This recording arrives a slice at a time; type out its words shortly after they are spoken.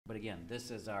But again,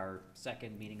 this is our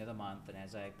second meeting of the month, and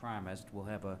as I promised, we'll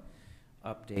have a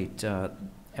update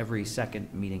every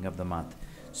second meeting of the month.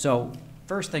 So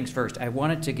first things first, I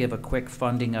wanted to give a quick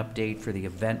funding update for the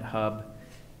Event Hub,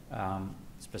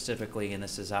 specifically, and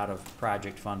this is out of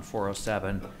Project Fund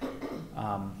 407.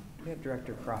 We have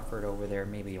Director Crawford over there.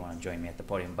 Maybe you want to join me at the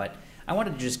podium, but I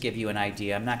wanted to just give you an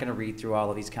idea. I'm not going to read through all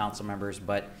of these council members,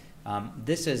 but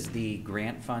this is the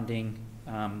grant funding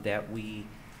that we,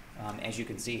 as you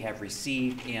can see, have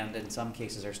received and in some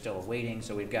cases are still awaiting.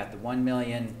 So we've got the $1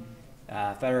 million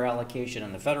federal allocation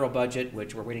in the federal budget,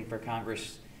 which we're waiting for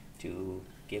Congress to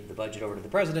give the budget over to the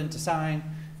president to sign.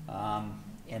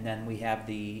 And then we have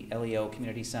the LEO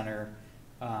Community Center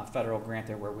federal grant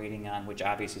that we're waiting on, which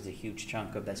obviously is a huge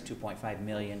chunk of, that's $2.5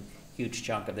 million, huge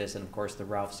chunk of this, and of course the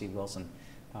Ralph C. Wilson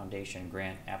Foundation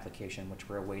grant application, which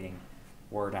we're awaiting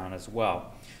word on as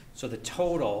well. So the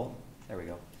total, there we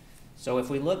go. So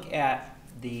if we look at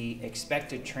the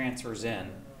expected transfers in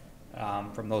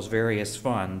from those various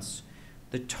funds,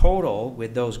 the total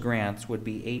with those grants would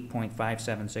be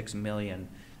 $8.576 million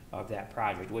of that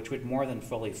project, which would more than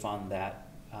fully fund that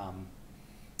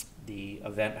the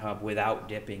Event Hub without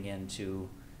dipping into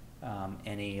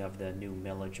any of the new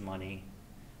millage money.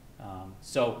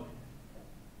 So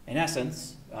in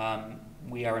essence,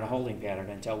 we are in a holding pattern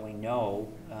until we know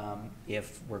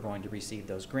if we're going to receive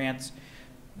those grants.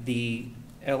 The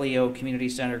LEO Community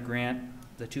Center grant,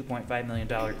 the $2.5 million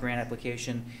grant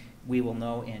application, we will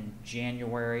know in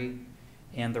January,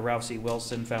 and the Ralph C.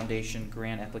 Wilson Foundation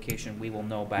grant application, we will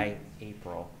know by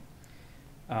April.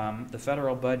 The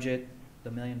federal budget, the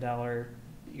 $1 million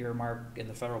earmark in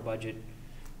the federal budget,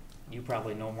 you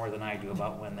probably know more than I do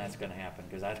about when that's going to happen,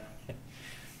 because I,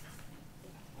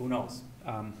 who knows?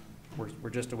 We're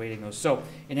just awaiting those. So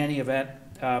in any event,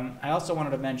 I also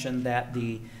wanted to mention that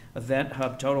the Event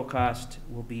Hub total cost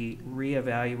will be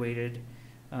reevaluated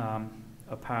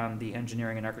upon the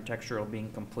engineering and architectural being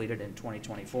completed in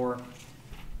 2024.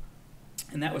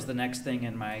 And that was the next thing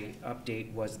in my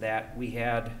update, was that we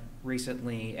had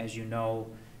recently, as you know,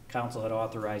 Council had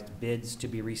authorized bids to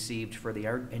be received for the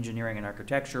engineering and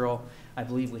architectural. I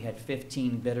believe we had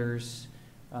 15 bidders,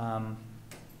 right?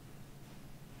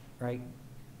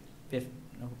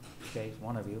 Okay,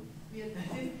 one of you. We had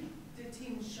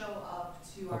 15 show up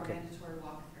to our mandatory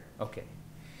walkthrough. Okay.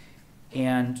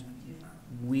 And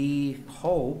we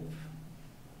hope,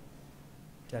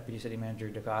 Deputy City Manager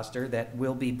DeCoster, that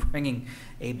we'll be bringing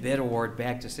a bid award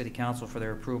back to City Council for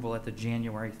their approval at the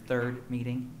January 3rd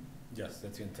meeting. Yes,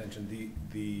 that's the intention.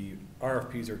 The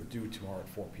RFPs are due tomorrow at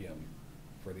 4 p.m.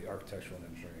 for the architectural and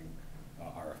engineering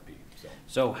RFP.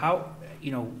 So how,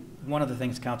 one of the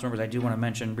things, council members, I do want to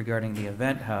mention regarding the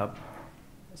Event Hub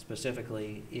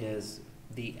specifically is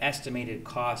the estimated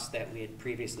cost that we had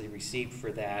previously received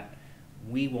for that.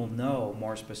 We will know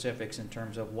more specifics in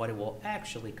terms of what it will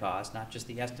actually cost, not just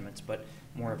the estimates, but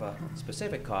more of a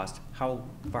specific cost. How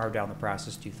far down the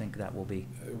process do you think that will be?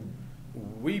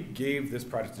 We gave this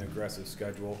project an aggressive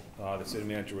schedule. The city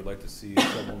manager would like to see a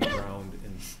shovel on the ground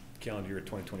in calendar year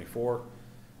 2024.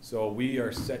 So we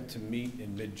are set to meet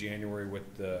in mid-January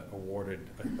with the awarded,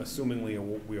 assumingly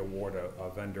we award a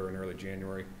vendor in early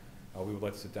January. We would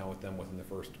like to sit down with them within the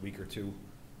first week or two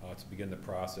to begin the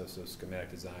process of schematic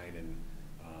design and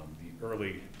the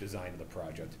early design of the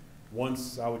project.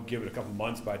 Once, I would give it a couple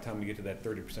months by the time we get to that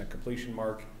 30% completion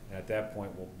mark, and at that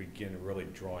point we'll begin really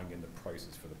drawing in the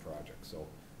prices for the project. So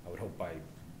I would hope by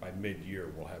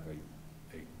mid-year we'll have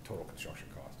a total construction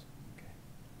cost.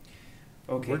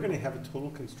 Okay. We're going to have a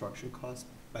total construction cost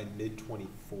by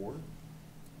mid-24?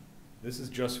 This is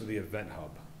just for the Event Hub.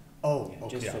 Oh, yeah,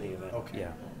 okay. Just for the event. Okay.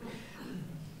 Yeah.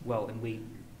 Well, and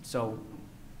so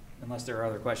unless there are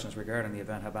other questions regarding the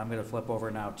Event Hub, I'm going to flip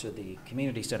over now to the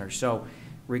community center. So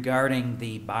regarding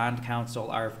the bond council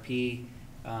RFP,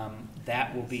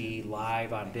 that will be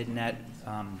live on BidNet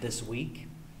this week,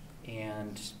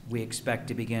 and we expect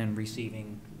to begin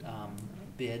receiving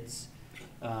bids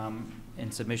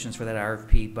and submissions for that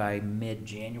RFP by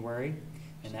mid-January,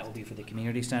 and that will be for the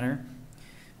community center.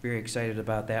 Very excited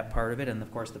about that part of it, and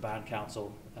of course the bond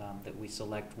council that we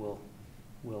select will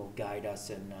guide us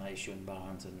in issuing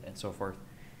bonds and so forth.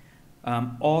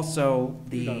 Also,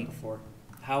 the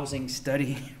housing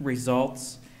study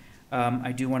results.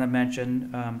 I do want to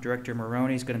mention Director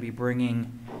Maroney is going to be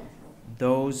bringing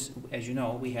those. As you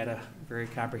know, we had a very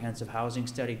comprehensive housing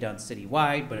study done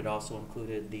citywide, but it also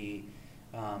included the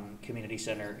community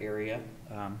center area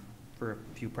for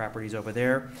a few properties over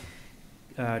there.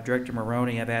 Director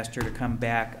Maroney, I've asked her to come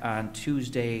back on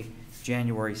Tuesday,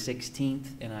 January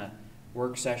 16th in a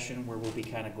work session where we'll be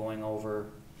kind of going over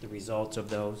the results of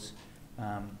those.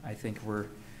 I think we're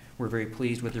We're very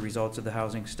pleased with the results of the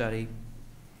housing study.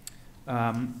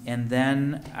 And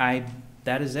then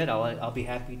that is it. I'll be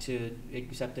happy to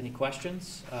accept any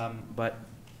questions, but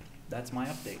that's my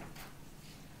update.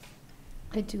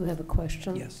 I do have a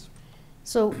question. Yes.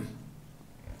 So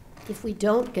if we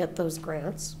don't get those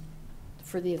grants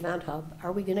for the event hub,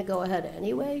 are we going to go ahead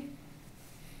anyway?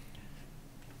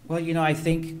 Well, you know, I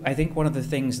think one of the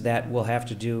things that we'll have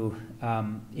to do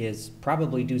is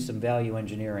probably do some value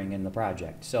engineering in the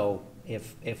project. So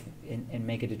and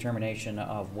make a determination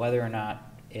of whether or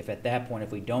not, if at that point,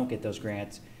 if we don't get those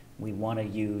grants, we want to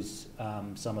use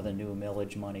some of the new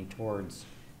millage money towards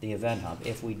the event hub.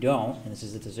 If we don't, and this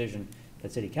is a decision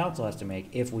that City Council has to make,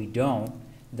 if we don't,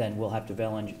 then we'll have to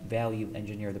value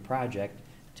engineer the project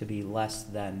to be less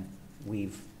than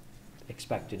we've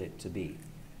expected it to be.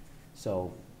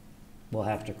 So we'll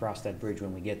have to cross that bridge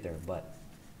when we get there, but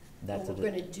that's Well,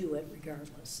 we're going to do it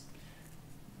regardless.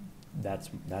 That's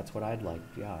what I'd like.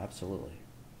 Yeah, absolutely.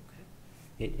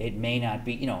 It may not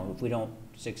be, you know, if we don't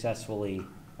successfully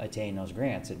attain those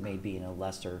grants, it may be in a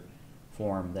lesser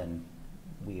form than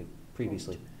we have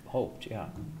previously hoped. Yeah.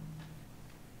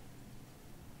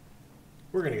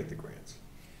 We're gonna get the grants.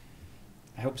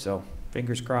 I hope so.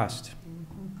 Fingers crossed.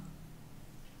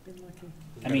 Good lucky.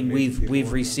 I mean,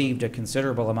 we've received a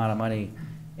considerable amount of money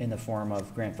in the form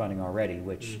of grant funding already,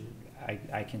 which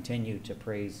I continue to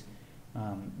praise,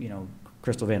 you know,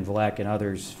 Crystal Van Vleck and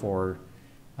others for,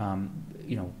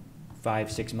 you know,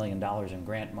 $5-6 million in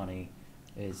grant money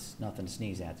is nothing to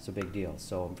sneeze at. It's a big deal.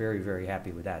 So I'm very, very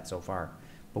happy with that so far.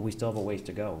 But we still have a ways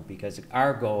to go, because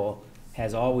our goal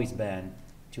has always been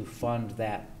to fund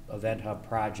that event hub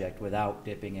project without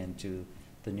dipping into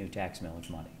the new tax millage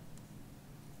money.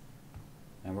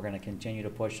 And we're going to continue to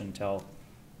push until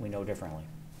we know differently.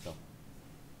 So.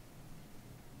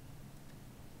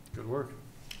 Good work.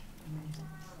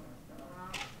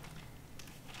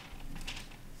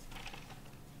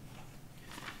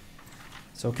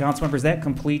 So, council members, that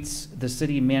completes the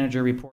city manager report.